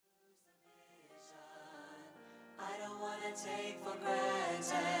take for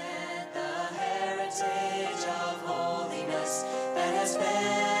granted the heritage of holiness that has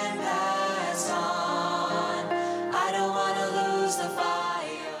been passed on. I don't want to lose the fire.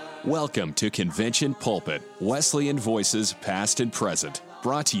 Welcome to Convention Pulpit, Wesleyan Voices Past and Present,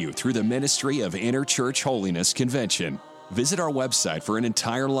 brought to you through the Ministry of Interchurch Holiness Convention. Visit our website for an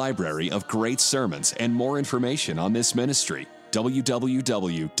entire library of great sermons and more information on this ministry,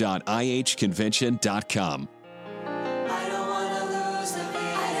 www.ihconvention.com.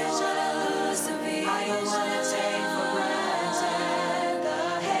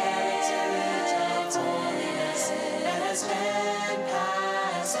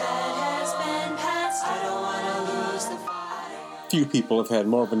 Few people have had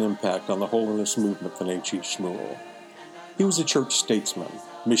more of an impact on the holiness movement than H.E. Schmul. He was a church statesman,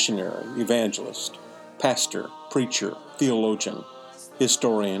 missionary, evangelist, pastor, preacher, theologian,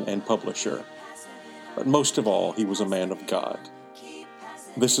 historian, and publisher. But most of all, he was a man of God.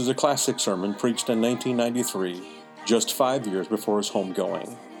 This is a classic sermon preached in 1993, just 5 years before his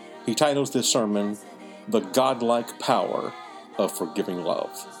homegoing. He titles this sermon, "The Godlike Power of Forgiving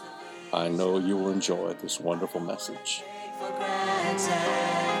Love." I know you will enjoy this wonderful message. For granted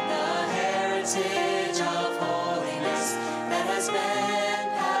the heritage of holiness that has been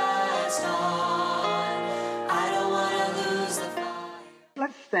passed on. I don't want to lose the fire.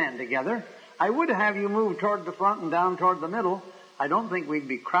 Let's stand together. I would have you move toward the front and down toward the middle. I don't think we'd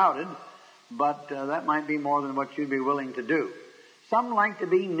be crowded, but that might be more than what you'd be willing to do. Some like to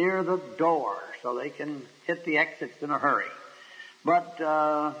be near the door so they can hit the exits in a hurry. But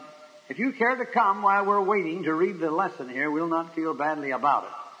if you care to come while we're waiting to read the lesson here, we'll not feel badly about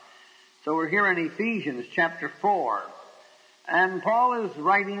it. So we're here in Ephesians chapter 4. And Paul is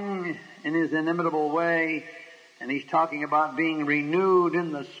writing in his inimitable way, and he's talking about being renewed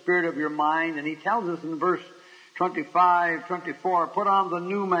in the spirit of your mind. And he tells us in verse 25, 24, put on the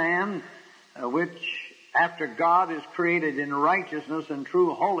new man, which after God is created in righteousness and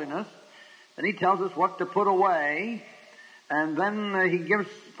true holiness. Then he tells us what to put away. And then he gives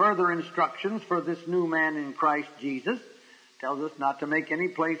further instructions for this new man in Christ Jesus. Tells us not to make any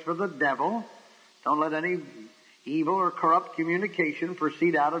place for the devil. Don't let any evil or corrupt communication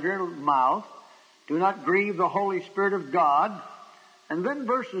proceed out of your mouth. Do not grieve the Holy Spirit of God. And then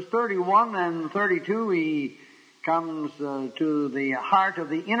verses 31 and 32, he comes to the heart of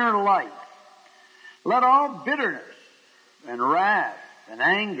the inner life. Let all bitterness and wrath and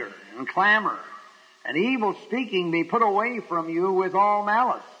anger and clamor and evil speaking be put away from you with all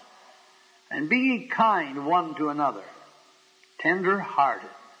malice. And be ye kind one to another, tender-hearted,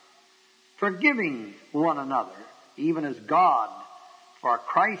 forgiving one another, even as God, for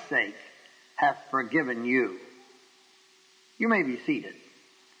Christ's sake, hath forgiven you. You may be seated.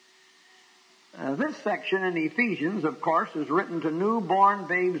 This section in Ephesians, of course, is written to newborn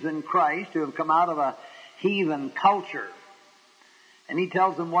babes in Christ who have come out of a heathen culture. And he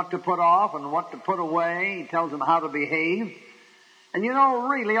tells them what to put off and what to put away. He tells them how to behave. And you know,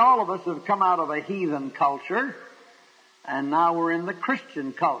 really, all of us have come out of a heathen culture. And now we're in the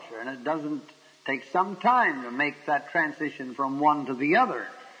Christian culture. And it doesn't take some time to make that transition from one to the other.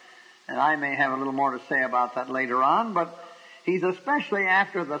 And I may have a little more to say about that later on. But he's especially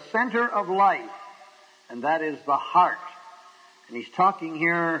after the center of life. And that is the heart. And he's talking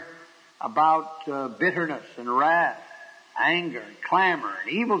here about bitterness and wrath, anger and clamor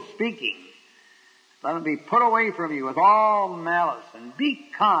and evil speaking. Let them be put away from you with all malice, and be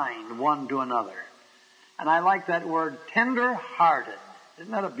kind one to another. And I like that word, tender-hearted.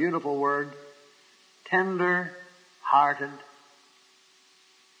 Isn't that a beautiful word? Tender-hearted.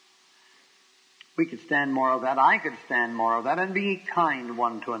 We could stand more of that. I could stand more of that. And be kind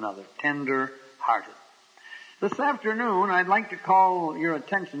one to another. Tender-hearted. This afternoon, I'd like to call your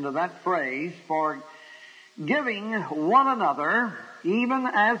attention to that phrase, for giving one another, even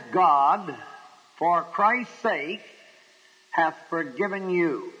as God, for Christ's sake, hath forgiven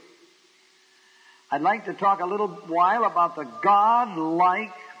you. I'd like to talk a little while about the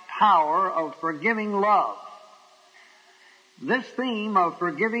God-like power of forgiving love. This theme of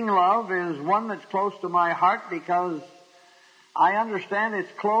forgiving love is one that's close to my heart because I understand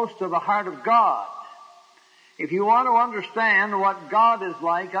it's close to the heart of God. If you want to understand what God is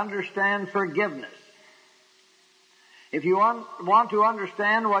like, understand forgiveness. If you want to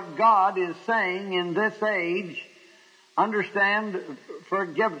understand what God is saying in this age, understand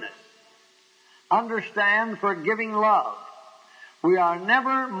forgiveness. Understand forgiving love. We are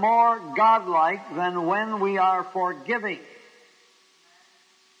never more godlike than when we are forgiving.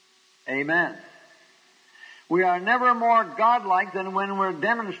 Amen. We are never more godlike than when we're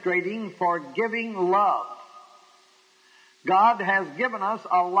demonstrating forgiving love. God has given us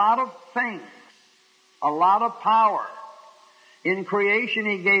a lot of things, a lot of power. In creation,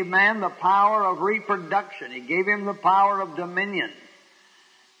 He gave man the power of reproduction. He gave him the power of dominion.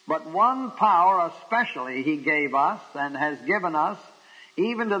 But one power especially He gave us and has given us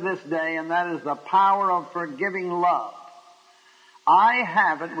even to this day, and that is the power of forgiving love. I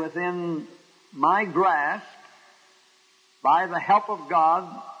have it within my grasp, by the help of God,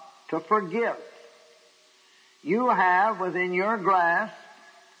 to forgive. You have within your grasp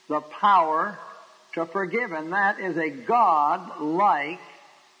the power to forgive, and that is a God-like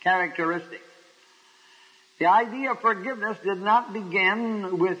characteristic. The idea of forgiveness did not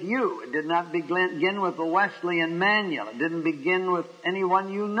begin with you. It did not begin with the Wesleyan manual. It didn't begin with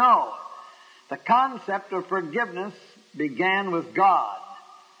anyone you know. The concept of forgiveness began with God.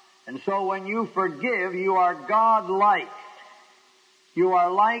 And so when you forgive, you are God-like. You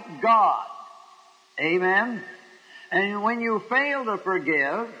are like God. Amen? And when you fail to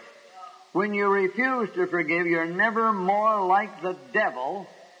forgive, when you refuse to forgive, you're never more like the devil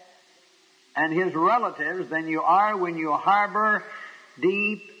and his relatives than you are when you harbor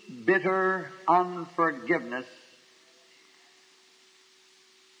deep, bitter unforgiveness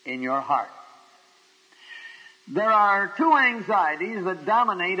in your heart. There are two anxieties that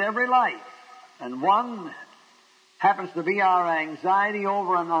dominate every life, and one happens to be our anxiety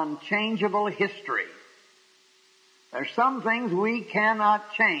over an unchangeable history. There's some things we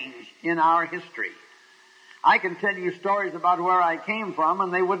cannot change in our history. I can tell you stories about where I came from,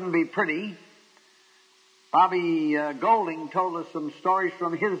 and they wouldn't be pretty. Bobby Golding told us some stories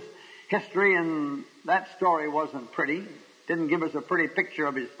from his history, and that story wasn't pretty. Didn't give us a pretty picture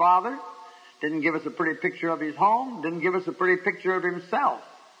of his father. Didn't give us a pretty picture of his home. Didn't give us a pretty picture of himself.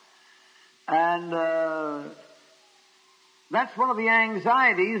 And that's one of the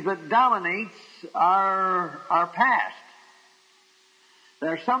anxieties that dominates our past.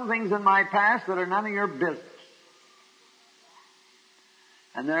 There are some things in my past that are none of your business.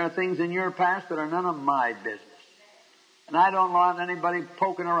 And there are things in your past that are none of my business. And I don't want anybody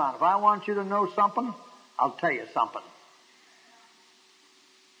poking around. If I want you to know something, I'll tell you something.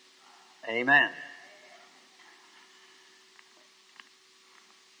 Amen.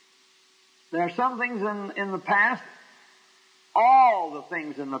 There are some things in the past, all the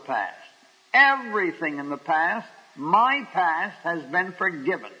things in the past, everything in the past, my past has been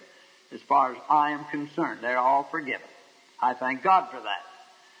forgiven as far as I am concerned. They're all forgiven. I thank God for that.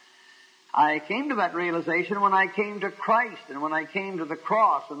 I came to that realization when I came to Christ and when I came to the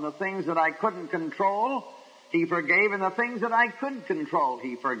cross, and the things that I couldn't control, He forgave, and the things that I could control,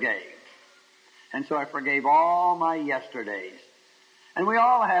 He forgave. And so I forgave all my yesterdays. And we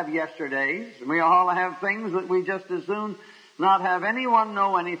all have yesterdays, and we all have things that we just as soon not have anyone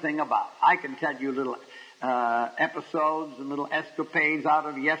know anything about. I can tell you little episodes and little escapades out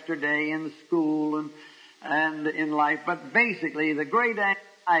of yesterday in school and in life. But basically, the great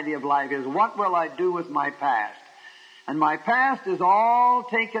anxiety of life is, what will I do with my past? And my past is all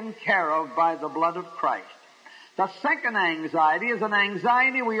taken care of by the blood of Christ. The second anxiety is an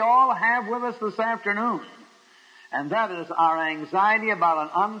anxiety we all have with us this afternoon. And that is our anxiety about an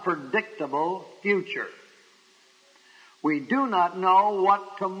unpredictable future. We do not know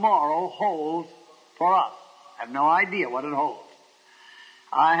what tomorrow holds for us. I have no idea what it holds.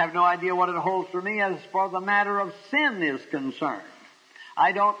 I have no idea what it holds for me as for the matter of sin is concerned.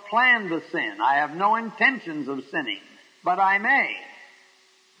 I don't plan to sin. I have no intentions of sinning, but I may.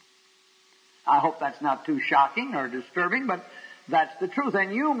 I hope that's not too shocking or disturbing, but that's the truth,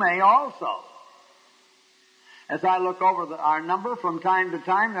 and you may also. As I look over our number from time to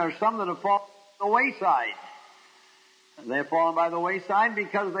time, there are some that have fallen by the wayside. They've fallen by the wayside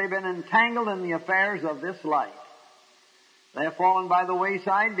because they've been entangled in the affairs of this life. They have fallen by the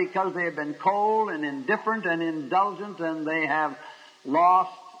wayside because they have been cold and indifferent and indulgent, and they have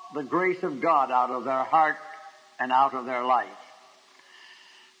lost the grace of God out of their heart and out of their life.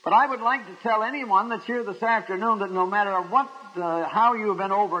 But I would like to tell anyone that's here this afternoon that no matter what, how you've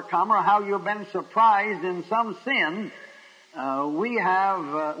been overcome or how you've been surprised in some sin, we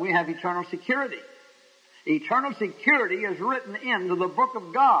have eternal security. Eternal security is written into the book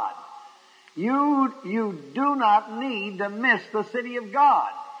of God. You do not need to miss the city of God.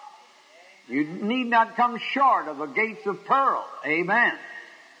 You need not come short of the gates of pearl. Amen.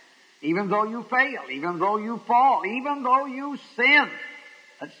 Even though you fail, even though you fall, even though you sin.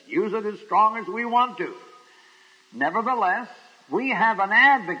 Let's use it as strong as we want to. Nevertheless, we have an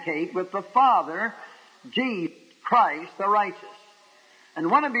advocate with the Father, Jesus Christ the righteous.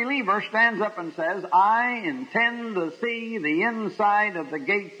 And when a believer stands up and says, I intend to see the inside of the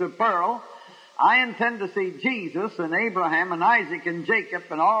gates of pearl, I intend to see Jesus and Abraham and Isaac and Jacob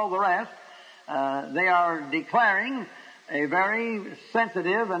and all the rest. They are declaring a very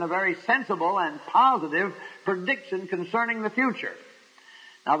sensitive and a very sensible and positive prediction concerning the future.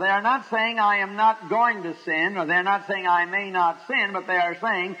 Now, they are not saying I am not going to sin, or they're not saying I may not sin, but they are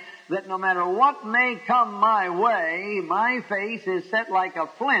saying that no matter what may come my way, my face is set like a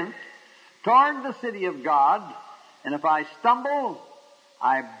flint toward the city of God, and if I stumble,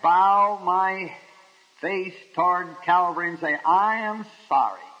 I bow my face toward Calvary and say, I am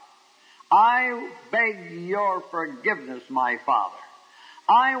sorry. I beg your forgiveness, my Father.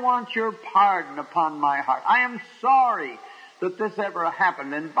 I want your pardon upon my heart. I am sorry that this ever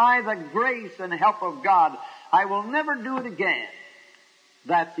happened, and by the grace and help of God, I will never do it again.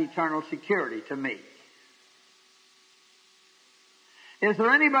 That's eternal security to me. Is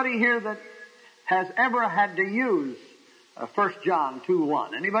there anybody here that has ever had to use 1 John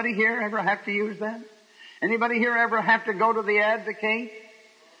 2:1? Anybody here ever have to use that? Anybody here ever have to go to the advocate?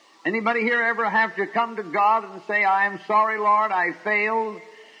 Anybody here ever have to come to God and say, I am sorry, Lord, I failed?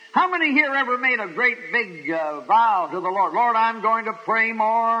 How many here ever made a great big vow to the Lord? Lord, I'm going to pray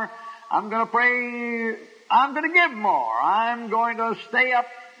more. I'm going to give more. I'm going to stay up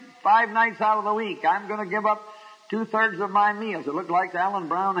 5 nights out of the week. I'm going to give up 2/3 of my meals. It looks like Alan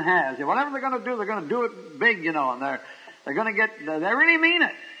Brown has. Whatever they're going to do it big, and they're going to they really mean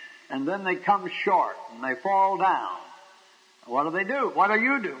it. And then they come short and they fall down. What do they do? What do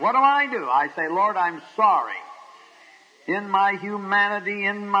you do? What do? I say, Lord, I'm sorry. In my humanity,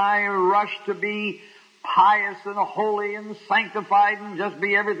 in my rush to be pious and holy and sanctified and just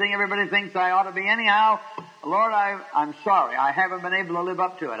be everything everybody thinks I ought to be anyhow, Lord, I'm sorry. I haven't been able to live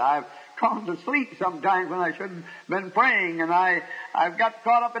up to it. I've gone to sleep sometimes when I should have been praying, and I've got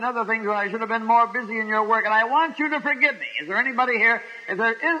caught up in other things when I should have been more busy in your work, and I want you to forgive me. Is there anybody here? If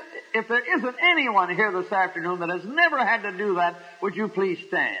there isn't anyone here this afternoon that has never had to do that, would you please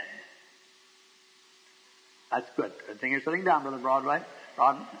stand? That's good. Good thing you're sitting down, Brother Broadway.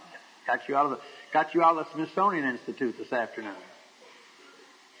 Rod, got you out of the Smithsonian Institute this afternoon.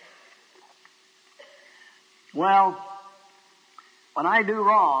 Well, when I do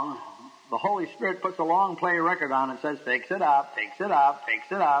wrong, the Holy Spirit puts a long play record on and says, fix it up, fix it up, fix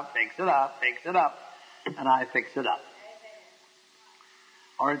it up, fix it up, fix it up, and I fix it up.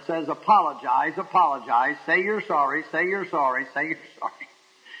 Or it says, apologize, apologize, say you're sorry, say you're sorry, say you're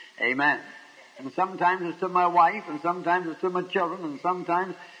sorry. Amen. And sometimes it's to my wife, and sometimes it's to my children, and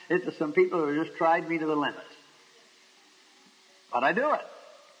sometimes it's to some people who have just tried me to the limits. But I do it.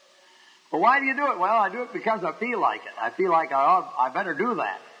 Well, why do you do it? Well, I do it because I feel like it. I feel like I better do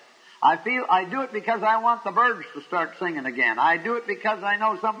that. I do it because I want the birds to start singing again. I do it because I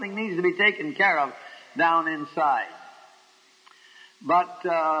know something needs to be taken care of down inside. But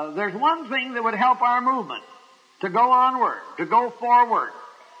there's one thing that would help our movement to go onward, to go forward.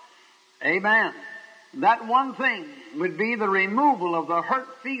 Amen. That one thing would be the removal of the hurt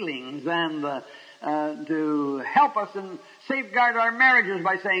feelings and to help us and safeguard our marriages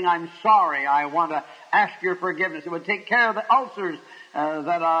by saying, I'm sorry, I want to ask your forgiveness. It would take care of the ulcers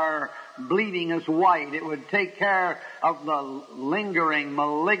that are bleeding us white. It would take care of the lingering,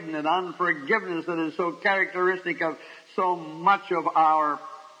 malignant unforgiveness that is so characteristic of so much of our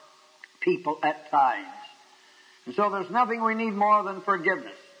people at times. And so there's nothing we need more than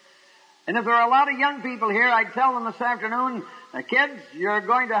forgiveness. And if there are a lot of young people here, I'd tell them this afternoon, kids, you're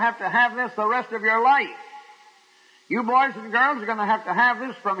going to have this the rest of your life. You boys and girls are going to have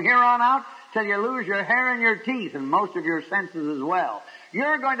this from here on out till you lose your hair and your teeth and most of your senses as well.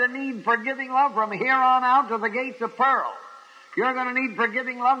 You're going to need forgiving love from here on out to the gates of pearl. You're going to need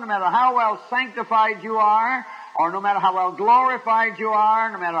forgiving love no matter how well sanctified you are, or no matter how well glorified you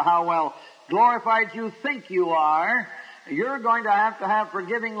are, no matter how well glorified you think you are. You're going to have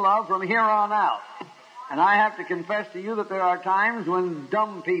forgiving love from here on out. And I have to confess to you that there are times when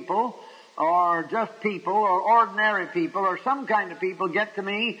dumb people, or just people, or ordinary people, or some kind of people get to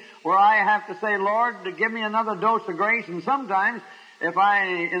me where I have to say, Lord, give me another dose of grace. And sometimes, if I,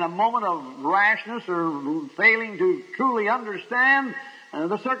 in a moment of rashness or failing to truly understand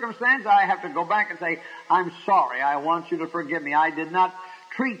the circumstance, I have to go back and say, I'm sorry, I want you to forgive me. I did not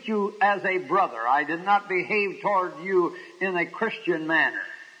treat you as a brother. I did not behave toward you in a Christian manner.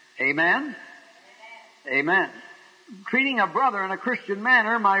 Amen? Amen. Treating a brother in a Christian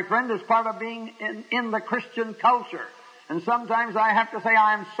manner, my friend, is part of being in the Christian culture. And sometimes I have to say,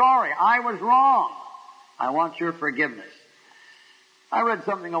 I'm sorry, I was wrong. I want your forgiveness. I read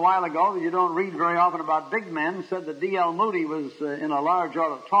something a while ago that you don't read very often about big men. It said that D.L. Moody was in a large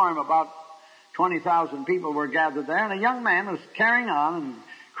auditorium. About 20,000 people were gathered there, and a young man was carrying on and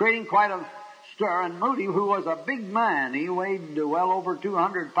creating quite a stir, and Moody, who was a big man, he weighed well over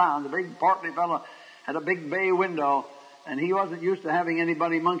 200 pounds, a big portly fellow, had a big bay window, and he wasn't used to having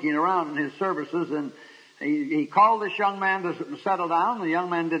anybody monkeying around in his services, and he called this young man to settle down. The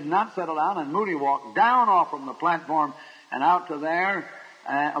young man did not settle down, and Moody walked down off from the platform and out to there.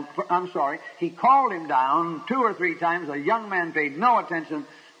 He called him down 2 or 3 times. The young man paid no attention.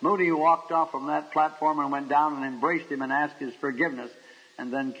 Moody walked off from that platform and went down and embraced him and asked his forgiveness,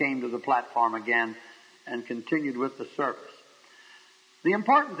 and then came to the platform again and continued with the service. The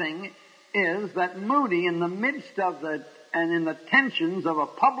important thing is that Moody, in the midst of in the tensions of a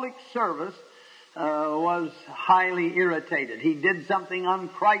public service, was highly irritated. He did something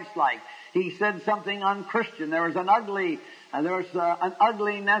unchristlike. He said something unchristian. There was an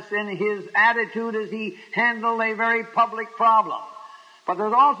ugliness in his attitude as he handled a very public problem. But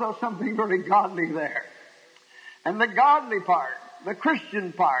there's also something very godly there. And the godly part, the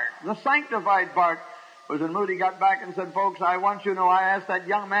Christian part, the sanctified part, was when Moody got back and said, folks, I want you to know I asked that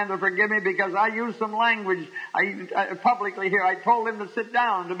young man to forgive me because I used some language publicly here. I told him to sit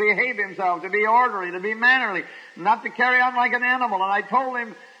down, to behave himself, to be orderly, to be mannerly, not to carry on like an animal. And I told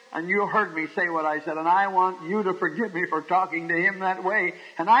him, and you heard me say what I said, and I want you to forgive me for talking to him that way.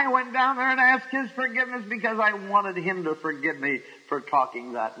 And I went down there and asked his forgiveness because I wanted him to forgive me for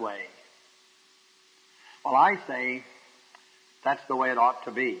talking that way. Well, I say that's the way it ought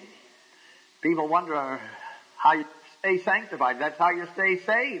to be. People wonder how you stay sanctified. That's how you stay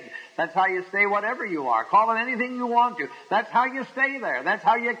saved. That's how you stay whatever you are. Call it anything you want to. That's how you stay there. That's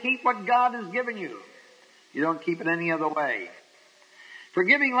how you keep what God has given you. You don't keep it any other way.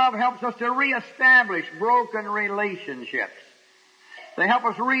 Forgiving love helps us to reestablish broken relationships. They help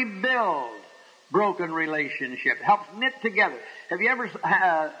us rebuild broken relationships. Helps knit together. Have you ever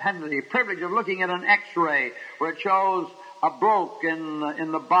had the privilege of looking at an X-ray where it shows a broke in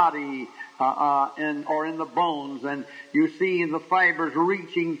the body or in the bones, and you see the fibers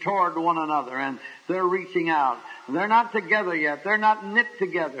reaching toward one another, and they're reaching out. They're not together yet. They're not knit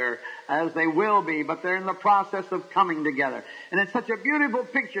together as they will be, but they're in the process of coming together. And it's such a beautiful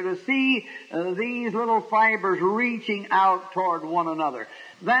picture to see these little fibers reaching out toward one another.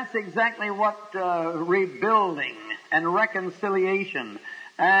 That's exactly what rebuilding and reconciliation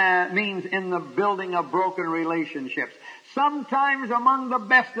means in the building of broken relationships. Sometimes among the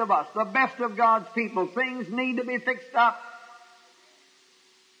best of us, the best of God's people, things need to be fixed up.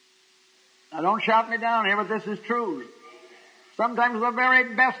 Now don't shout me down here, but this is true. Sometimes the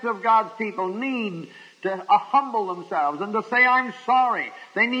very best of God's people need to humble themselves and to say, I'm sorry.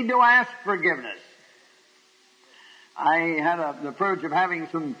 They need to ask forgiveness. I had the privilege of having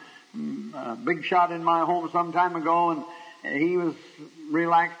some big shot in my home some time ago, and he was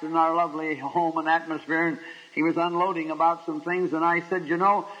relaxed in our lovely home and atmosphere, and he was unloading about some things, and I said,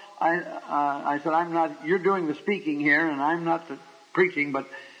 I said, you're doing the speaking here, and I'm not the preaching, but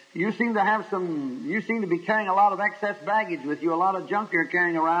you seem to be carrying a lot of excess baggage with you, a lot of junk you're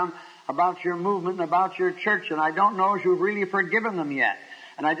carrying around about your movement and about your church, and I don't know if you've really forgiven them yet.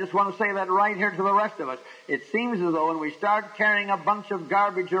 And I just want to say that right here to the rest of us. It seems as though when we start carrying a bunch of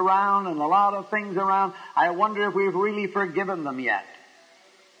garbage around and a lot of things around, I wonder if we've really forgiven them yet.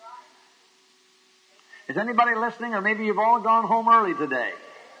 Is anybody listening, or maybe you've all gone home early today?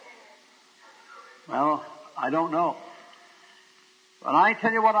 Well, I don't know. But I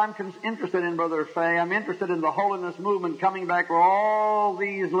tell you what I'm interested in, Brother Fay. I'm interested in the holiness movement coming back where all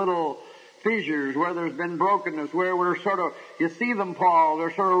these little fissures, where there's been brokenness, where we're you see them, Paul,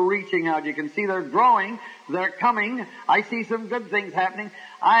 they're sort of reaching out. You can see they're growing, they're coming. I see some good things happening.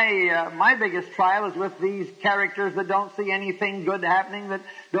 My biggest trial is with these characters that don't see anything good happening, that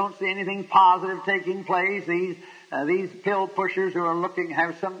don't see anything positive taking place. These pill pushers who are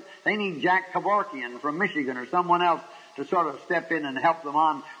they need Jack Kevorkian from Michigan or someone else to sort of step in and help them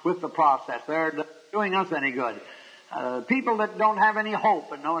on with the process. They're doing us any good. People that don't have any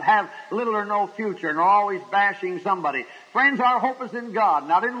hope and don't have little or no future and are always bashing somebody. Friends, our hope is in God,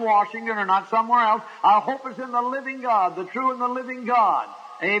 not in Washington or not somewhere else. Our hope is in the living God, the true and the living God.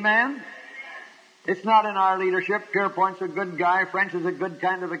 Amen? It's not in our leadership. Pierpoint's a good guy. French is a good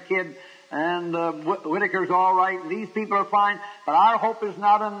kind of a kid. And Whitaker's all right. These people are fine. But our hope is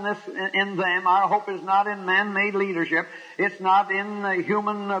not in them. Our hope is not in man-made leadership. It's not in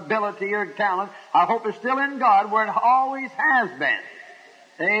human ability or talent. Our hope is still in God, where it always has been.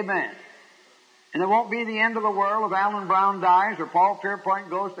 Amen. And it won't be the end of the world if Alan Brown dies, or Paul Pierpoint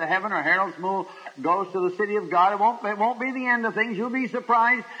goes to heaven, or Harold Schmul goes to the city of God. It won't be the end of things. You'll be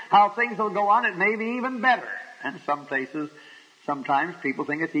surprised how things will go on. It may be even better. And some places, sometimes people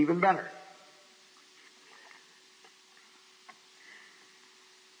think it's even better.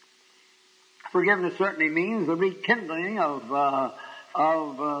 Forgiveness certainly means the rekindling of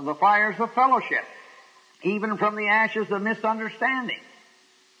the fires of fellowship, even from the ashes of misunderstanding.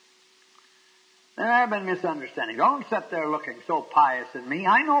 There have been misunderstandings. Don't sit there looking so pious at me.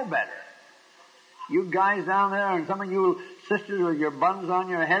 I know better. You guys down there, and some of you sisters with your buns on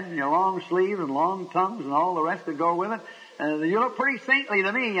your head and your long sleeves and long tongues and all the rest that go with it, you look pretty saintly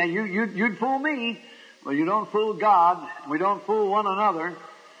to me. You'd fool me. Well, you don't fool God. We don't fool one another.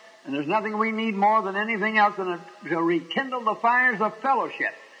 And there's nothing we need more than anything else than to rekindle the fires of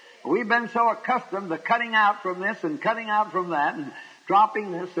fellowship. We've been so accustomed to cutting out from this and cutting out from that and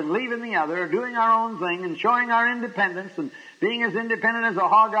dropping this and leaving the other, doing our own thing and showing our independence and being as independent as a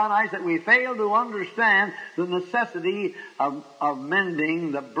hog on ice that we fail to understand the necessity of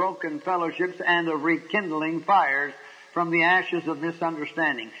mending the broken fellowships and of rekindling fires from the ashes of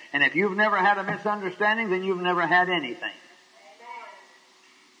misunderstanding. And if you've never had a misunderstanding, then you've never had anything.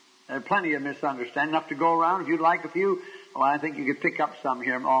 There's plenty of misunderstanding, enough to go around. If you'd like a few, well, I think you could pick up some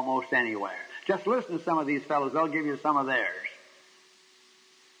here almost anywhere. Just listen to some of these fellows. They'll give you some of theirs.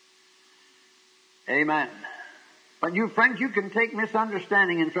 Amen. But you friends, you can take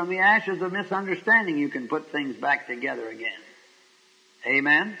misunderstanding, and from the ashes of misunderstanding you can put things back together again.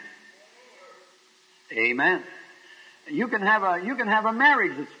 Amen. Amen. You can have a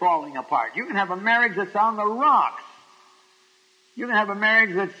marriage that's falling apart. You can have a marriage that's on the rocks. You can have a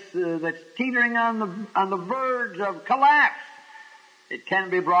marriage that's teetering on the verge of collapse. It can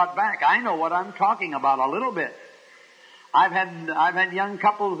be brought back. I know what I'm talking about a little bit. I've had young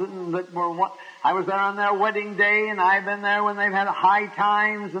couples that were. I was there on their wedding day, and I've been there when they've had high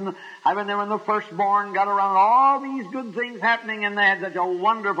times, and I've been there when the firstborn got around. All these good things happening, and they had such a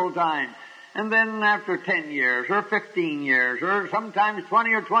wonderful time. And then after 10 years, or 15 years, or sometimes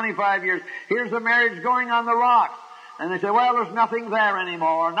 20 or 25 years, here's the marriage going on the rocks. And they say, well, there's nothing there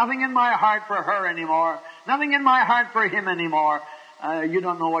anymore. Nothing in my heart for her anymore. Nothing in my heart for him anymore. You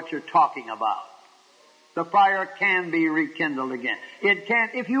don't know what you're talking about. The fire can be rekindled again. It can,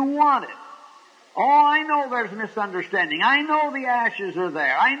 if you want it. Oh, I know there's misunderstanding. I know the ashes are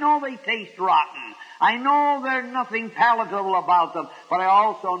there. I know they taste rotten. I know there's nothing palatable about them. But I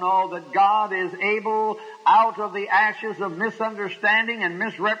also know that God is able, out of the ashes of misunderstanding and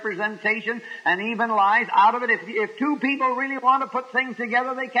misrepresentation and even lies, out of it, if two people really want to put things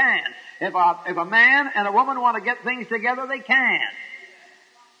together, they can. If a man and a woman want to get things together, they can.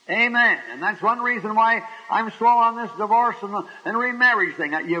 Amen. And that's one reason why I'm slow on this divorce and remarriage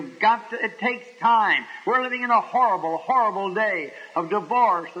thing. It takes time. We're living in a horrible, horrible day of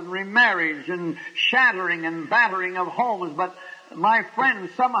divorce and remarriage and shattering and battering of homes. But my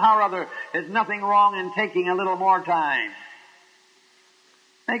friends, somehow or other, there's nothing wrong in taking a little more time.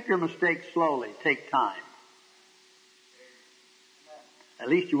 Make your mistakes slowly. Take time. At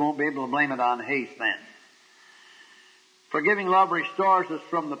least you won't be able to blame it on haste then. Forgiving love restores us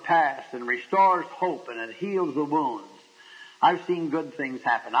from the past and restores hope, and it heals the wounds. I've seen good things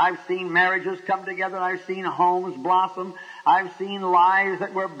happen. I've seen marriages come together. I've seen homes blossom. I've seen lives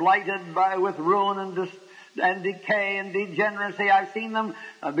that were blighted with ruin and decay and degeneracy. I've seen them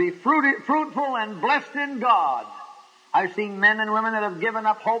be fruitful and blessed in God. I've seen men and women that have given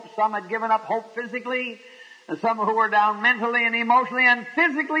up hope. Some had given up hope physically. And some who were down mentally and emotionally and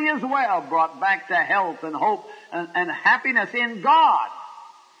physically as well, brought back to health and hope and happiness in God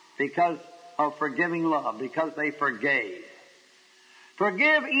because of forgiving love, because they forgave.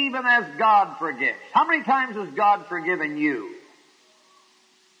 Forgive even as God forgives. How many times has God forgiven you?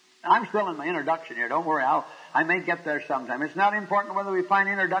 I'm still in my introduction here. Don't worry. I may get there sometime. It's not important whether we find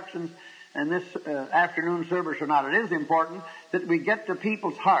introductions in this afternoon service or not. It is important that we get to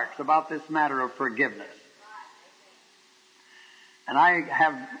people's hearts about this matter of forgiveness. And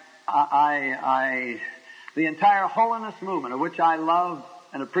the entire holiness movement, of which I love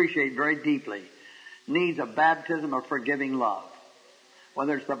and appreciate very deeply, needs a baptism of forgiving love.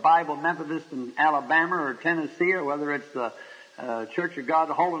 Whether it's the Bible Methodist in Alabama or Tennessee, or whether it's the Church of God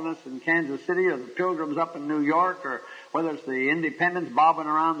Holiness in Kansas City, or the Pilgrims up in New York, or whether it's the independents bobbing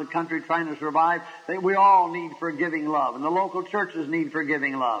around the country trying to survive, we all need forgiving love. And the local churches need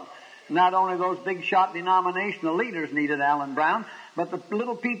forgiving love. Not only those big shot denominational leaders needed Alan Brown, but the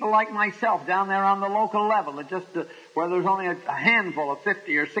little people like myself down there on the local level, where there's only a handful of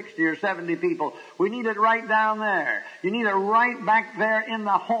 50 or 60 or 70 people. We need it right down there. You need it right back there in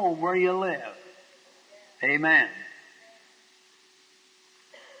the home where you live. Amen.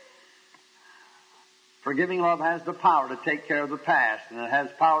 Forgiving love has the power to take care of the past, and it has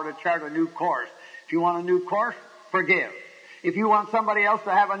power to chart a new course. If you want a new course, forgive. If you want somebody else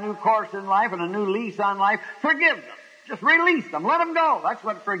to have a new course in life and a new lease on life, forgive them. Just release them. Let them go. That's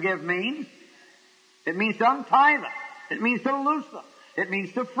what forgive means. It means to untie them. It means to loose them. It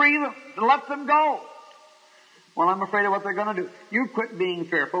means to free them, to let them go. Well, I'm afraid of what they're going to do. You quit being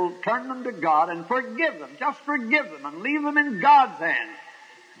fearful. Turn them to God and forgive them. Just forgive them and leave them in God's hands.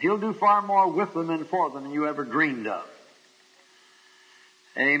 He'll do far more with them and for them than you ever dreamed of.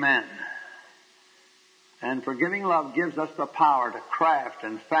 Amen. And forgiving love gives us the power to craft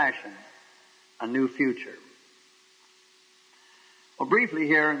and fashion a new future. Well, briefly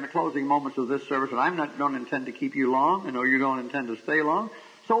here in the closing moments of this service, and don't intend to keep you long. I know you don't intend to stay long.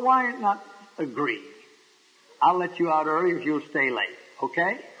 So why not agree? I'll let you out early if you'll stay late.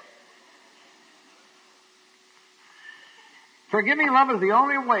 Okay? Forgiving love is the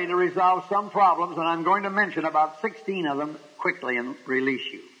only way to resolve some problems, and I'm going to mention about 16 of them quickly and release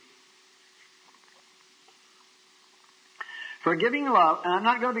you. Forgiving love, and I'm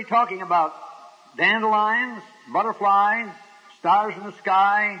not going to be talking about dandelions, butterflies, stars in the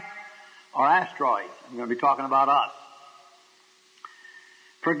sky, or asteroids. I'm going to be talking about us.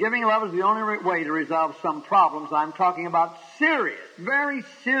 Forgiving love is the only way to resolve some problems. I'm talking about serious, very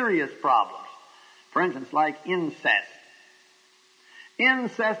serious problems. For instance, like incest.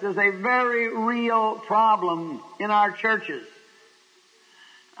 Incest is a very real problem in our churches.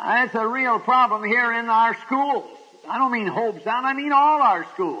 It's a real problem here in our schools. I don't mean Hope Sound, I mean all our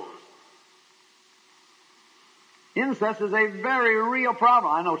schools. Incest is a very real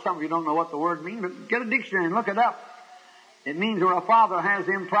problem. I know some of you don't know what the word means, but get a dictionary and look it up. It means where a father has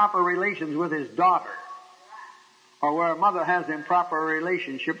improper relations with his daughter, or where a mother has improper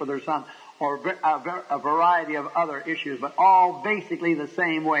relationship with her son, or a variety of other issues, but all basically the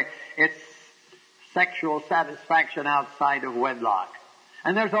same way. It's sexual satisfaction outside of wedlock.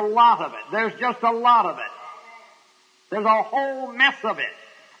 And there's a lot of it. There's just a lot of it. There's a whole mess of it.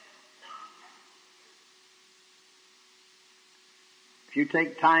 If you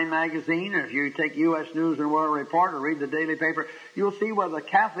take Time magazine, or if you take U.S. News and World Report, or read the daily paper, you'll see where the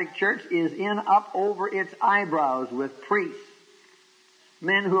Catholic Church is in up over its eyebrows with priests.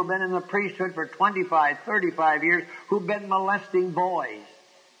 Men who have been in the priesthood for 25, 35 years, who've been molesting boys,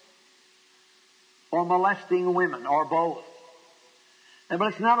 or molesting women, or both.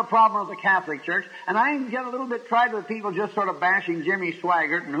 But it's not a problem of the Catholic Church. And I get a little bit tried with people just sort of bashing Jimmy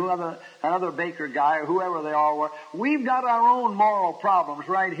Swaggart and that other Baker guy or whoever they all were. We've got our own moral problems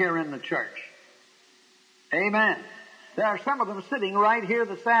right here in the church. Amen. There are some of them sitting right here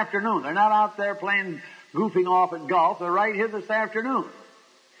this afternoon. They're not out there goofing off at golf. They're right here this afternoon.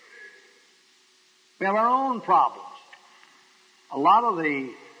 We have our own problems. A lot of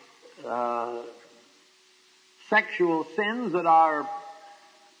the sexual sins that are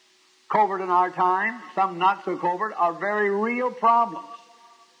covert in our time, some not so covert, are very real problems.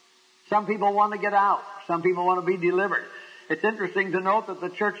 Some people want to get out. Some people want to be delivered. It's interesting to note that the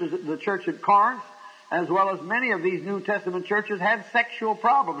church at Corinth, as well as many of these New Testament churches, had sexual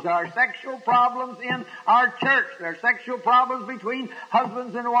problems. There are sexual problems in our church. There are sexual problems between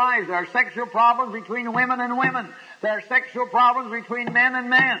husbands and wives. There are sexual problems between women and women. There are sexual problems between men and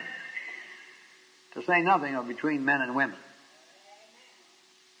men. To say nothing of between men and women.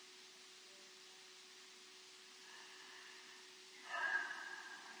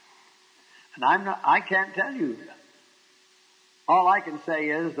 And I can't tell you. All I can say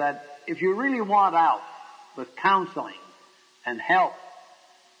is that if you really want out with counseling and help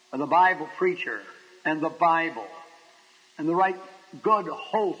with a Bible preacher and the Bible and the right good,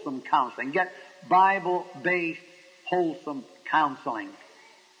 wholesome counseling, get Bible-based, wholesome counseling.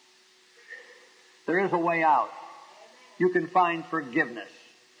 There is a way out. You can find forgiveness.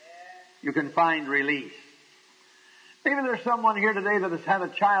 You can find release. Maybe there's someone here today that has had a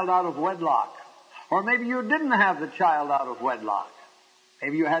child out of wedlock. Or maybe you didn't have the child out of wedlock.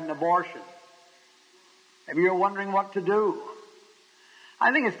 Maybe you had an abortion. Maybe you're wondering what to do.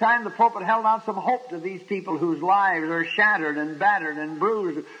 I think it's time the pulpit held out some hope to these people whose lives are shattered and battered and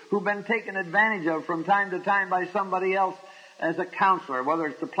bruised, who've been taken advantage of from time to time by somebody else as a counselor, whether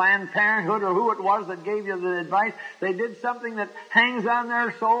it's the Planned Parenthood or who it was that gave you the advice. They did something that hangs on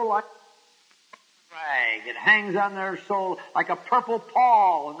their soul like rag. It hangs on their soul like a purple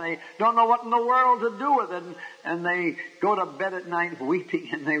pall, and they don't know what in the world to do with it. And they go to bed at night weeping,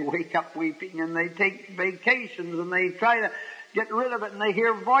 and they wake up weeping, and they take vacations, and they try to get rid of it, and they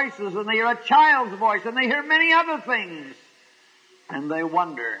hear voices, and they hear a child's voice, and they hear many other things. And they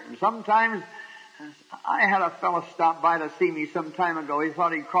wonder. And sometimes, I had a fellow stop by to see me some time ago. He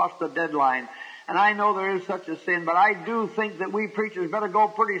thought he'd crossed the deadline. And I know there is such a sin, but I do think that we preachers better go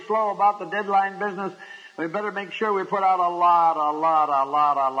pretty slow about the deadline business. We better make sure we put out a lot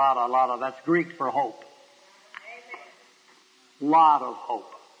of, that's Greek for hope. Lot of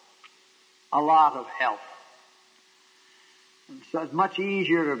hope. a lot of help. And so it's much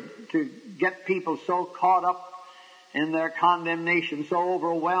easier to get people so caught up in their condemnation, so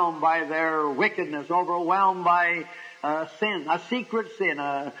overwhelmed by their wickedness, overwhelmed by sin, a secret sin,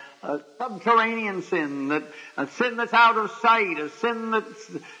 a subterranean sin, a sin that's out of sight, a sin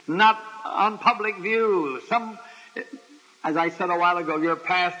that's not on public view. As I said a while ago, your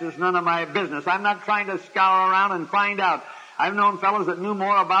past is none of my business. I'm not trying to scour around and find out. I've known fellows that knew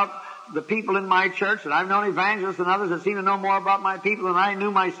more about the people in my church, and I've known evangelists and others that seem to know more about my people than I knew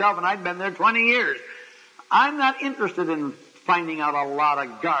myself, and I'd been there 20 years. I'm not interested in finding out a lot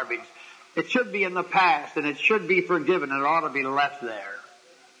of garbage. It should be in the past, and it should be forgiven, and it ought to be left there.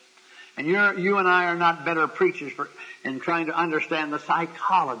 And you and I are not better preachers in trying to understand the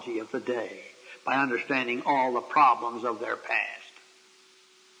psychology of the day by understanding all the problems of their past.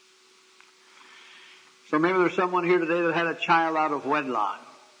 So maybe there's someone here today that had a child out of wedlock.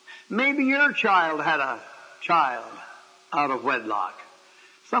 Maybe your child had a child out of wedlock.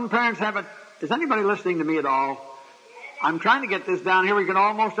 Some parents have Is anybody listening to me at all? I'm trying to get this down here. We can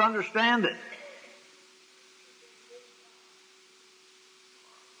almost understand it.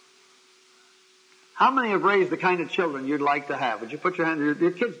 How many have raised the kind of children you'd like to have? Would you put your hand?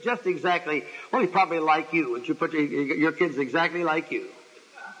 Your kids just exactly, well, he's probably like you. Would you put your kids exactly like you?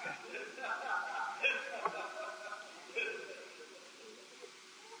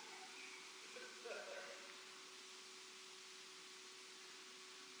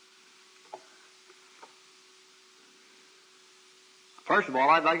 First of all,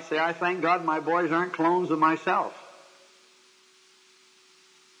 I'd like to say I thank God my boys aren't clones of myself.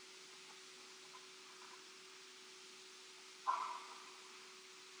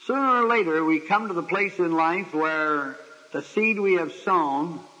 Sooner or later, we come to the place in life where the seed we have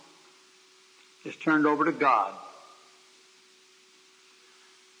sown is turned over to God.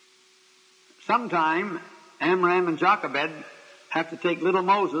 Sometime, Amram and Jochebed have to take little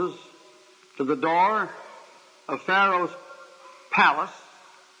Moses to the door of Pharaoh's palace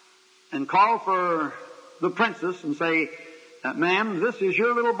and call for the princess and say, ma'am, this is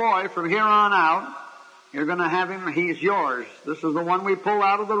your little boy from here on out. You're going to have him. He's yours. This is the one we pulled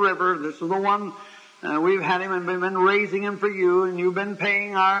out of the river. This is the one we've had him and been raising him for you, and you've been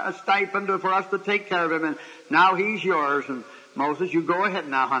paying a stipend for us to take care of him, and now he's yours. And Moses, you go ahead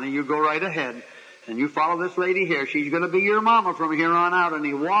now, honey. You go right ahead. And you follow this lady here. She's going to be your mama from here on out. And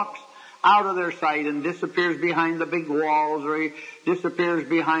he walks out of their sight and disappears behind the big walls, or he disappears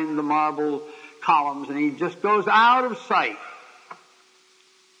behind the marble columns, and he just goes out of sight.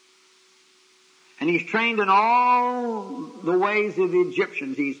 And he's trained in all the ways of the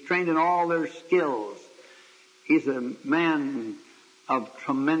Egyptians. He's trained in all their skills. He's a man of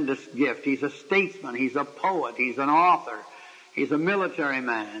tremendous gift. He's a statesman. He's a poet. He's an author. He's a military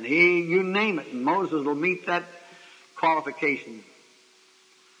man. You name it, and Moses will meet that qualification.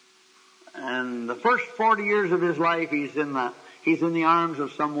 And the first 40 years of his life, he's in the arms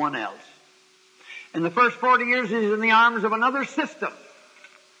of someone else. In the first 40 years, he's in the arms of another system.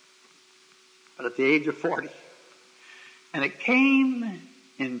 But at the age of 40, and it came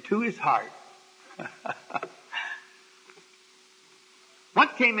into his heart.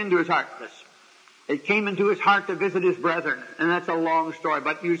 What came into his heart? It came into his heart to visit his brethren, and that's a long story.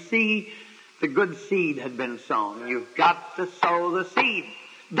 But you see, the good seed had been sown. You've got to sow the seed.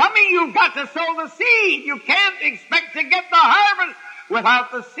 Dummy, you've got to sow the seed. You can't expect to get the harvest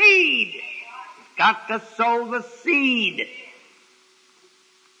without the seed. You've got to sow the seed.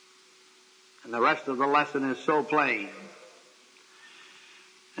 And the rest of the lesson is so plain.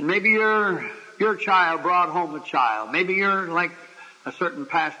 And maybe your child brought home a child. Maybe you're like a certain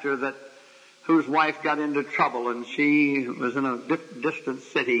pastor whose wife got into trouble, and she was in a distant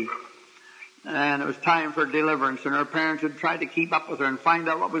city, and it was time for deliverance, and her parents had tried to keep up with her and find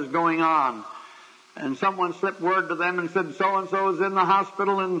out what was going on. And someone slipped word to them and said, so-and-so is in the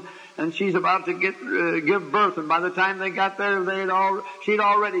hospital, and she's about to give birth. And by the time they got there, she'd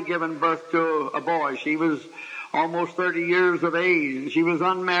already given birth to a boy. She was almost 30 years of age, and she was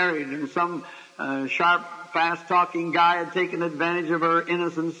unmarried, and some sharp, fast-talking guy had taken advantage of her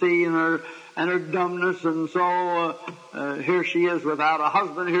innocency and her dumbness, and so here she is without a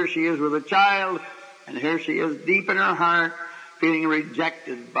husband, here she is with a child, and here she is deep in her heart, feeling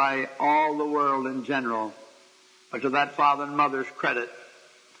rejected by all the world in general. But to that father and mother's credit,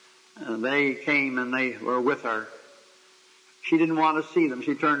 they came and they were with her. She didn't want to see them.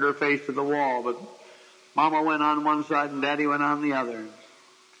 She turned her face to the wall, but Mama went on one side and Daddy went on the other.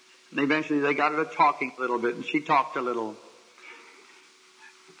 And eventually they got her to talking a little bit, and she talked a little.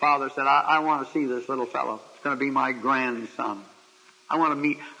 Father said, I want to see this little fellow. It's going to be my grandson. I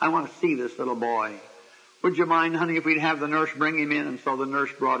want to see this little boy. Would you mind, honey, if we'd have the nurse bring him in? And so the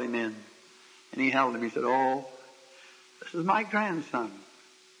nurse brought him in. And he held him. He said, oh, this is my grandson.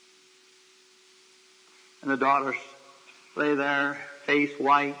 And the daughter lay there, face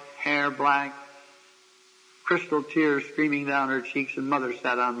white, hair black, crystal tears streaming down her cheeks, and mother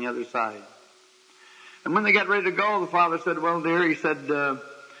sat on the other side. And when they got ready to go, the father said, well, dear, he said,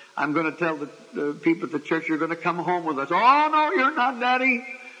 I'm going to tell the people at the church you're going to come home with us. Oh, no, you're not, Daddy.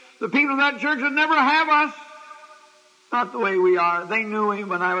 The people of that church would never have us. Not the way we are. They knew me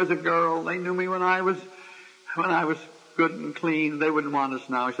when I was a girl. They knew me when I was good and clean. They wouldn't want us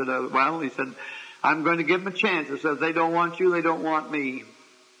now. He said, he said, I'm going to give them a chance. He says, they don't want you, they don't want me.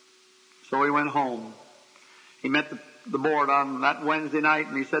 So he went home. He met the board on that Wednesday night,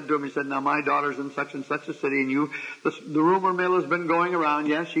 and he said to him, he said, now my daughter's in such and such a city, and the rumor mill has been going around.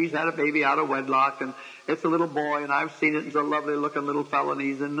 Yes, she's had a baby out of wedlock, and it's a little boy, and I've seen it. It's a lovely looking little fellow, and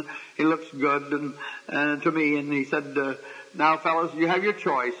he looks good and to me. And he said, now fellas, you have your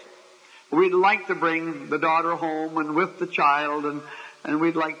choice. We'd like to bring the daughter home and with the child, and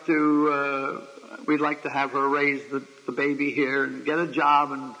we'd like to have her raise the baby here and get a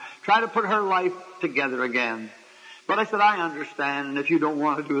job and try to put her life together again. But I said, I understand, and if you don't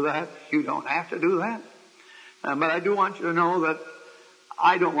want to do that, you don't have to do that. But I do want you to know that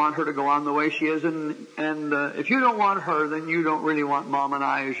I don't want her to go on the way she is, and if you don't want her, then you don't really want Mom and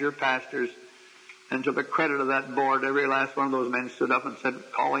I as your pastors. And to the credit of that board, every last one of those men stood up and said,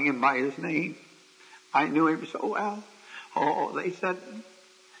 calling him by his name. I knew him so well. Oh, they said,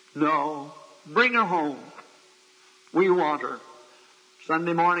 no, bring her home. We want her.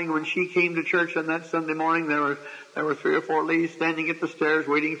 Sunday morning when she came to church on that Sunday morning, there were 3 or 4 ladies standing at the stairs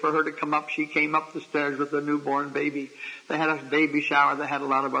waiting for her to come up. She came up the stairs with a newborn baby. They had a baby shower. They had a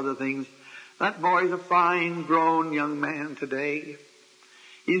lot of other things. That boy's a fine, grown young man today.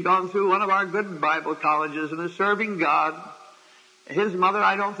 He's gone through one of our good Bible colleges and is serving God. His mother,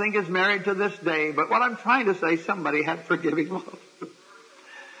 I don't think, is married to this day. But what I'm trying to say, somebody had forgiving love.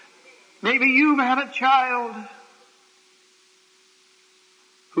 Maybe you've had a child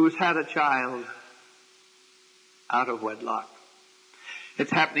who's had a child out of wedlock.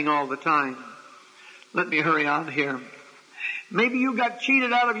 It's happening all the time. Let me hurry on here. Maybe you got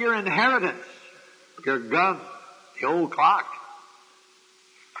cheated out of your inheritance, your gun, the old clock.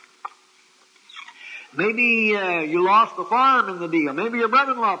 Maybe you lost the farm in the deal. Maybe your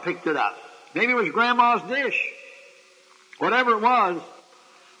brother-in-law picked it up. Maybe it was Grandma's dish. Whatever it was,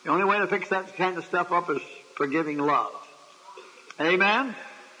 the only way to fix that kind of stuff up is forgiving love. Amen?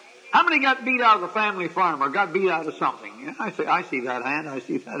 How many got beat out of the family farm or got beat out of something? Yeah, I see that hand. I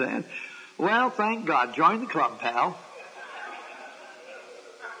see that hand. Well, thank God. Join the club, pal.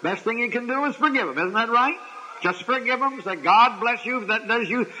 Best thing you can do is forgive them. Isn't that right? Just forgive them. Say, God bless you.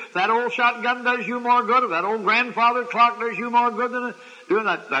 If that old shotgun does you more good, if that old grandfather clock does you more good than doing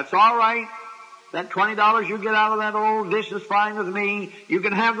that, that's all right. That $20 you get out of that old dish is fine with me. You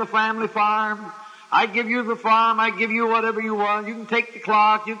can have the family farm. I give you the farm. I give you whatever you want. You can take the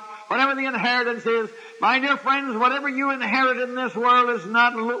clock. Whatever the inheritance is. My dear friends, whatever you inherit in this world is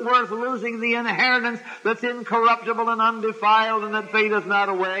not worth losing the inheritance that's incorruptible and undefiled and that fadeth not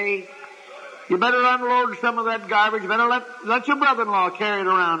away. You better unload some of that garbage. You better let your brother-in-law carry it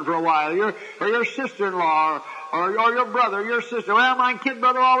around for a while. Or your sister-in-law or your brother, your sister. Well, my kid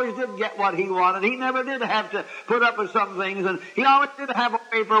brother always did get what he wanted. He never did have to put up with some things, and he always did have a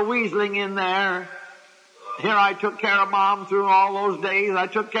way for weaseling in there. Here I took care of Mom through all those days. I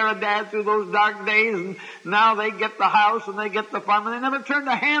took care of Dad through those dark days, and now they get the house and they get the farm, and they never turned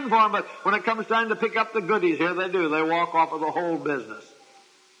a hand for them, but when it comes time to pick up the goodies, here they do. They walk off of the whole business.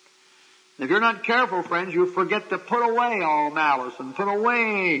 If you're not careful, friends, you forget to put away all malice and put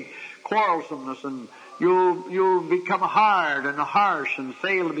away quarrelsomeness, and you'll become hard and harsh and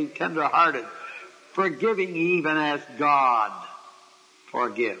fail to be tender-hearted, forgiving even as God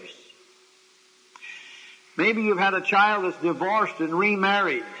forgives. Maybe you've had a child that's divorced and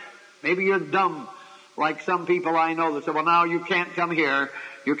remarried. Maybe you're dumb, like some people I know that say, well, now you can't come here.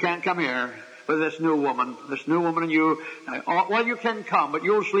 You can't come here with this new woman and you. Well, you can come, but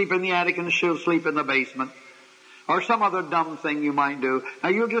you'll sleep in the attic and she'll sleep in the basement. Or some other dumb thing you might do. Now,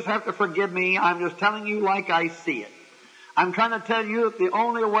 you'll just have to forgive me. I'm just telling you like I see it. I'm trying to tell you that the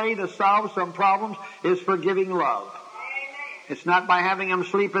only way to solve some problems is forgiving love. It's not by having them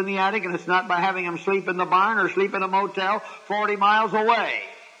sleep in the attic, and it's not by having them sleep in the barn or sleep in a motel 40 miles away.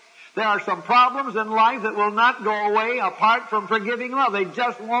 There are some problems in life that will not go away apart from forgiving love. They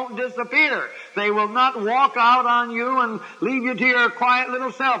just won't disappear. They will not walk out on you and leave you to your quiet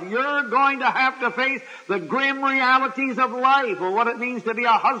little self. You're going to have to face the grim realities of life, or what it means to be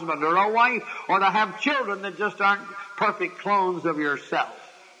a husband or a wife, or to have children that just aren't perfect clones of yourself.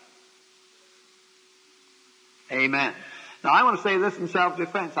 Amen. Now, I want to say this in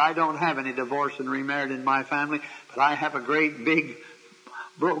self-defense. I don't have any divorce and remarried in my family, but I have a great big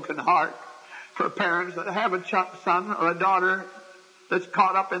broken heart for parents that have a son or a daughter that's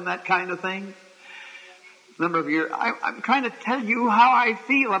caught up in that kind of thing. A number of years, I'm trying to tell you how I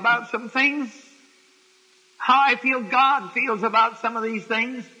feel about some things, how I feel God feels about some of these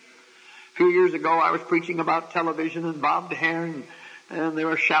things. A few years ago, I was preaching about television and bobbed hair, and they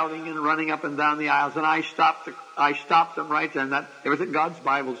were shouting and running up and down the aisles, and I stopped them right there. And it was at God's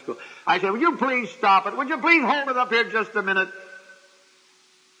Bible School. I said, "Would you please stop it? Would you please hold it up here just a minute?"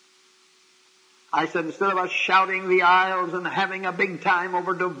 I said, instead of us shouting the aisles and having a big time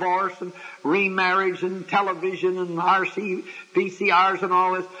over divorce and remarriage and television and VCRs and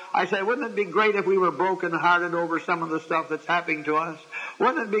all this, I said, wouldn't it be great if we were broken-hearted over some of the stuff that's happening to us?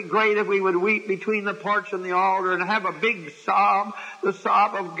 Wouldn't it be great if we would weep between the porch and the altar and have a big sob, the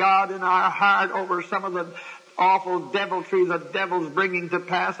sob of God in our heart over some of the awful deviltry the devil's bringing to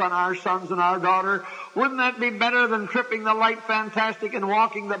pass on our sons and our daughter? Wouldn't that be better than tripping the light fantastic and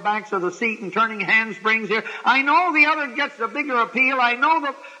walking the backs of the seat and turning handsprings here? I know the other gets a bigger appeal. I know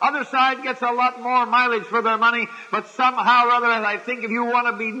the other side gets a lot more mileage for their money, but somehow or other, I think if you want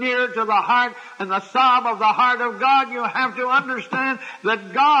to be near to the heart and the sob of the heart of God, you have to understand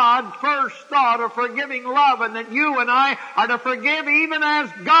that God first thought of forgiving love, and that you and I are to forgive even as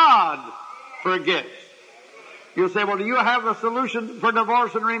God forgives. You'll say, well, do you have the solution for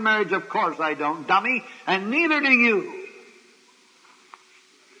divorce and remarriage? Of course I don't, dummy, and neither do you.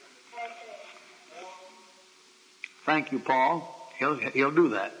 Thank you, Paul. He'll do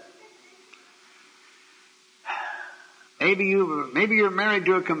that. Maybe you're married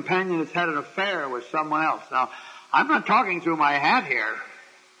to a companion that's had an affair with someone else. Now, I'm not talking through my hat here.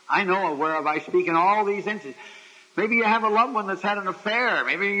 I know whereof I speak in all these instances. Maybe you have a loved one that's had an affair.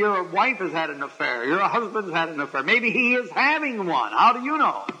 Maybe your wife has had an affair. Your husband's had an affair. Maybe he is having one. How do you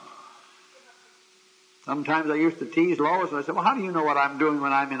know? Sometimes I used to tease Lois, and I said, well, how do you know what I'm doing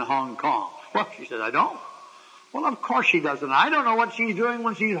when I'm in Hong Kong? Well, she said, I don't. Well, of course she doesn't. I don't know what she's doing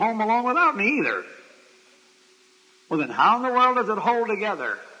when she's home alone without me either. Well, then how in the world does it hold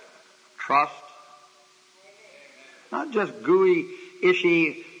together? Trust. Not just gooey,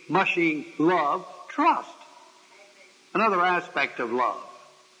 ishy, mushy love. Trust. Another aspect of love.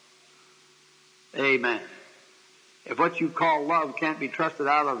 Amen. If what you call love can't be trusted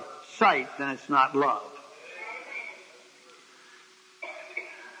out of sight, then it's not love.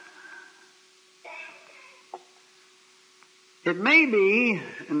 It may be,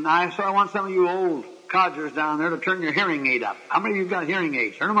 and I want some of you old codgers down there to turn your hearing aid up. How many of you got hearing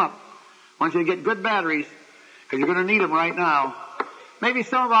aids? Turn them up. I want you to get good batteries, because you're going to need them right now. Maybe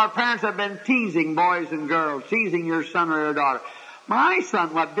some of our parents have been teasing boys and girls, teasing your son or your daughter. My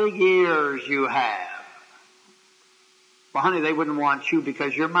son, what big ears you have. Well, honey, they wouldn't want you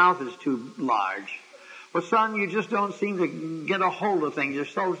because your mouth is too large. Well, son, you just don't seem to get a hold of things. You're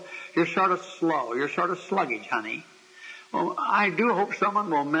sort of slow. You're sort of sluggish, honey. Well, I do hope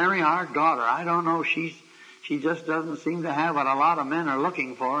someone will marry our daughter. I don't know. She just doesn't seem to have what a lot of men are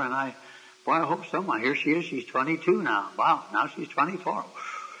looking for, and I hope someone. Here she is. She's 22 now. Wow, now she's 24.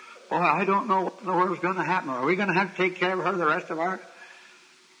 Boy, I don't know what in the world's going to happen. Are we going to have to take care of her the rest of our...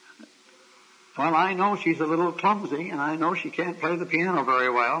 Well, I know she's a little clumsy, and I know she can't play the piano very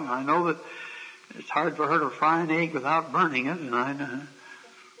well, and I know that it's hard for her to fry an egg without burning it, and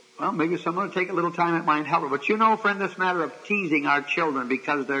well, maybe someone will take a little time, it might help her. But you know, friend, this matter of teasing our children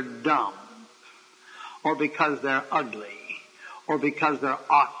because they're dumb, or because they're ugly, or because they're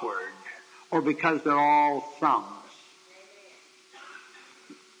awkward, or because they're all thumbs.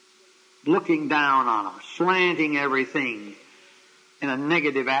 Looking down on them, slanting everything in a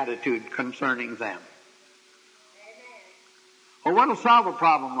negative attitude concerning them. Well, what will solve a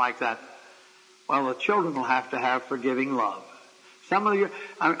problem like that? Well, the children will have to have forgiving love. Some of you,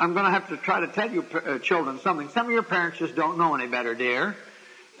 I'm going to have to try to tell you children something. Some of your parents just don't know any better, dear.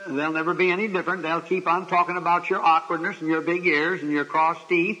 They'll never be any different. They'll keep on talking about your awkwardness and your big ears and your crossed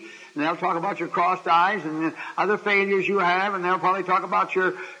teeth. And they'll talk about your crossed eyes and the other failures you have. And they'll probably talk about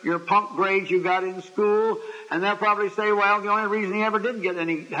your punk grades you got in school. And they'll probably say, well, the only reason he ever did get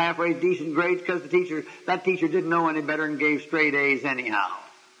any halfway decent grades because that teacher didn't know any better and gave straight A's anyhow.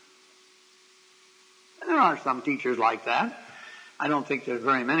 And there are some teachers like that. I don't think there's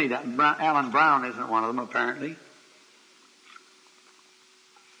very many. Alan Brown isn't one of them, apparently.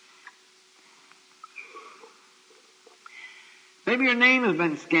 Maybe your name has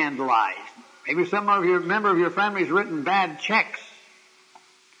been scandalized. Maybe some of your member of your family has written bad checks.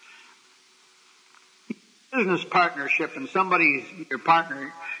 Business partnership and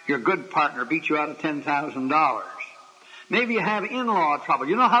your good partner beat you out of $10,000. Maybe you have in-law trouble.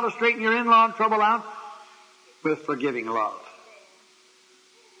 You know how to straighten your in-law trouble out? With forgiving love.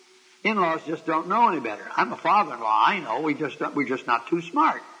 In-laws just don't know any better. I'm a father-in-law. I know. We're just not too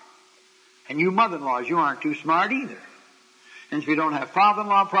smart. And you mother-in-laws, you aren't too smart either. And if you don't have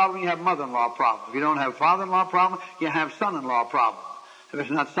father-in-law problem, you have mother-in-law problem. If you don't have father-in-law problem, you have son-in-law problem. If it's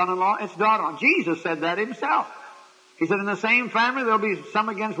not son-in-law, it's daughter-in-law. Jesus said that himself. He said in the same family there'll be some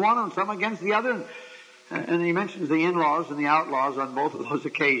against one and some against the other. And he mentions the in-laws and the outlaws on both of those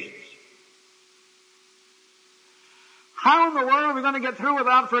occasions. How in the world are we going to get through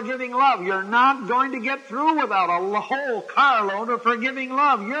without forgiving love? You're not going to get through without a whole carload of forgiving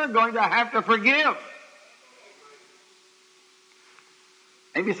love. You're going to have to forgive.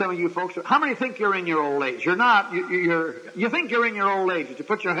 Maybe some of you folks how many think you're in your old age? You're not. You think you're in your old age. Did you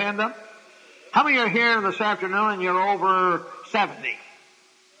put your hand up? How many are here this afternoon and you're over 70?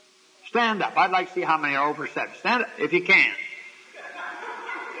 Stand up. I'd like to see how many are over 70. Stand up if you can.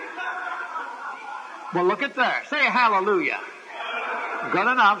 Well, look at there. Say hallelujah.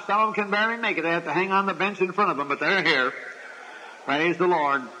 Good enough. Some of them can barely make it. They have to hang on the bench in front of them, but they're here. Praise the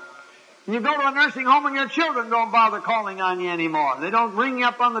Lord. And you go to a nursing home and your children don't bother calling on you anymore. They don't ring you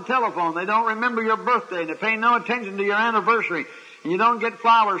up on the telephone. They don't remember your birthday. They pay no attention to your anniversary. And you don't get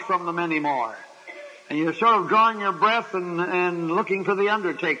flowers from them anymore. And you're sort of drawing your breath and looking for the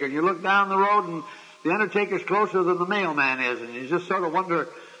undertaker. And you look down the road and the undertaker's closer than the mailman is. And you just sort of wonder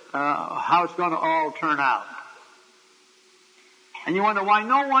how it's going to all turn out. And you wonder why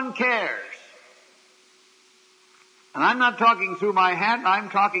no one cares. And I'm not talking through my hat. I'm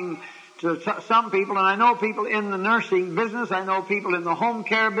talking to some people, and I know people in the nursing business, I know people in the home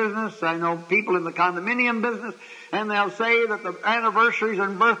care business, I know people in the condominium business, and they'll say that the anniversaries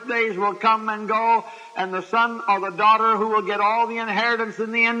and birthdays will come and go, and the son or the daughter who will get all the inheritance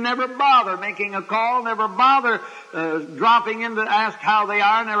in the end never bother making a call, never bother dropping in to ask how they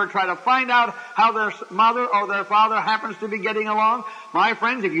are, never try to find out how their mother or their father happens to be getting along. My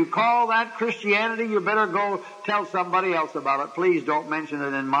friends, if you call that Christianity, you better go tell somebody else about it. Please don't mention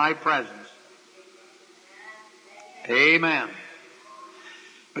it in my presence. Amen.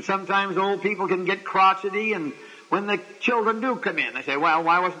 But sometimes old people can get crotchety, and when the children do come in, they say, well,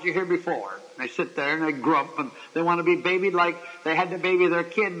 why wasn't you here before? And they sit there and they grump, and they want to be babied like they had to baby their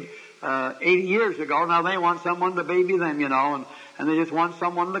kid 80 years ago. Now they want someone to baby them, and they just want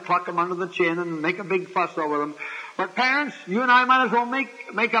someone to cluck them under the chin and make a big fuss over them. But parents, you and I might as well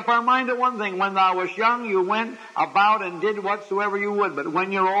make up our mind to one thing. When thou wast young, you went about and did whatsoever you would. But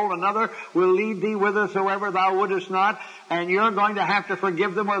when you're old, another will lead thee whithersoever thou wouldest not. And you're going to have to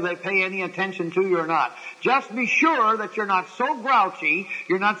forgive them whether they pay any attention to you or not. Just be sure that you're not so grouchy,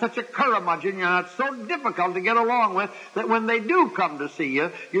 you're not such a curmudgeon, you're not so difficult to get along with, that when they do come to see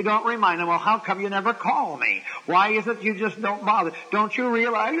you, you don't remind them, well, how come you never call me? Why is it you just don't bother? Don't you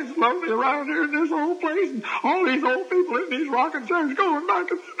realize it's lonely around here in this old place, and all these old people in these rocking chairs going back,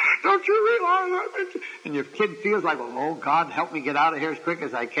 and don't you realize that? And your kid feels like, well, oh, God, help me get out of here as quick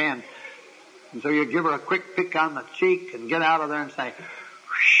as I can. And so you give her a quick pick on the cheek and get out of there and say,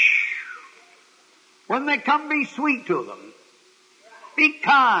 whoosh. When they come, be sweet to them. Be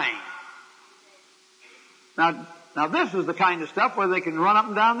kind. Now this is the kind of stuff where they can run up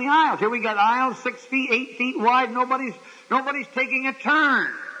and down the aisles. Here we got aisles 6 feet, 8 feet wide. Nobody's taking a turn.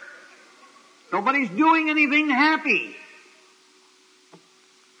 Nobody's doing anything happy.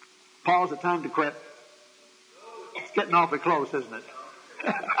 Paul's the time to quit. It's getting awfully close, isn't it?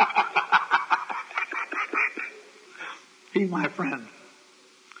 He's my friend.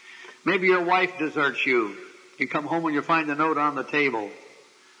 Maybe your wife deserts you. You come home and you find a note on the table.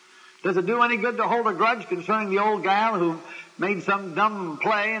 Does it do any good to hold a grudge concerning the old gal who made some dumb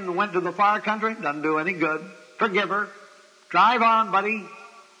play and went to the far country? Doesn't do any good. Forgive her. Drive on, buddy.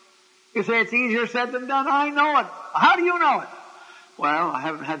 You say it's easier said than done. I know it. How do you know it? Well, I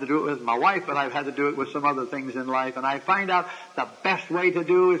haven't had to do it with my wife, but I've had to do it with some other things in life. And I find out the best way to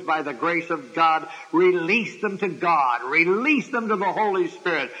do is by the grace of God, release them to God. Release them to the Holy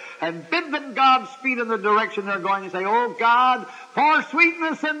Spirit. And bid them Godspeed in the direction they're going, and say, oh God, pour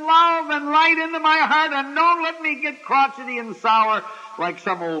sweetness and love and light into my heart, and don't let me get crotchety and sour like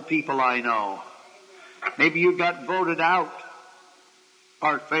some old people I know. Maybe you got voted out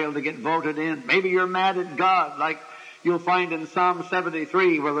or failed to get voted in. Maybe you're mad at God like You'll find in Psalm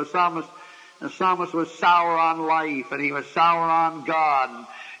 73 where the psalmist was sour on life, and he was sour on God, and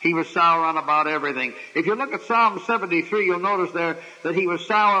he was sour on about everything. If you look at Psalm 73, you'll notice there that he was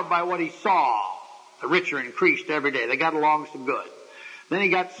sour by what he saw. The richer increased every day. They got along so good. Then he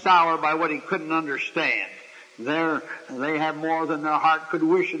got sour by what he couldn't understand. They have more than their heart could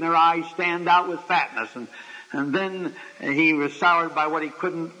wish, and their eyes stand out with fatness. And then he was soured by what he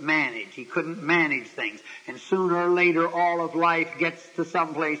couldn't manage. He couldn't manage things. And sooner or later, all of life gets to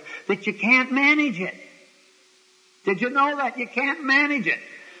some place that you can't manage it. Did you know that? You can't manage it.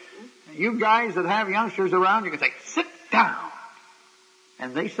 You guys that have youngsters around, you can say, sit down.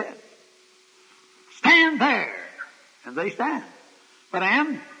 And they sit. Stand there. And they stand. But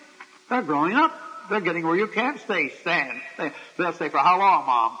they're growing up. They're getting where you can't stand. They'll say, for how long,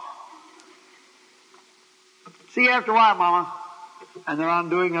 Mom? See you after a while, Mama. And they're on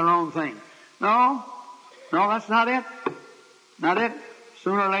doing their own thing. No, that's not it. Not it.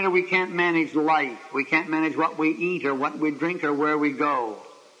 Sooner or later we can't manage life. We can't manage what we eat or what we drink or where we go.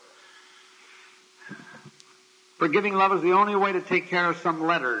 Forgiving love is the only way to take care of some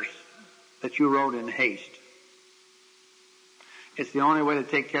letters that you wrote in haste. It's the only way to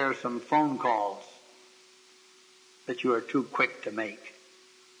take care of some phone calls that you are too quick to make.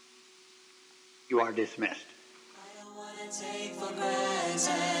 You are dismissed. I don't want to take for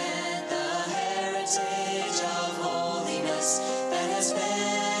granted the heritage of holiness that has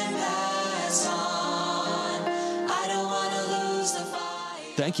been passed on. I don't want to lose the fight.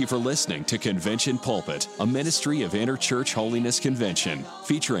 Thank you for listening to Convention Pulpit, a ministry of Interchurch Holiness Convention,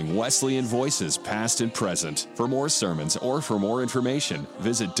 featuring Wesleyan voices past and present. For more sermons or for more information,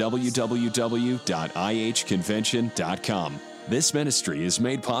 visit www.ihconvention.com. This ministry is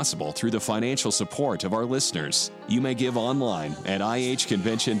made possible through the financial support of our listeners. You may give online at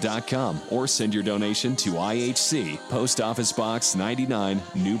ihconvention.com or send your donation to IHC, Post Office Box 99,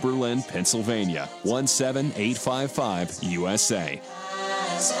 New Berlin, Pennsylvania, 17855, USA.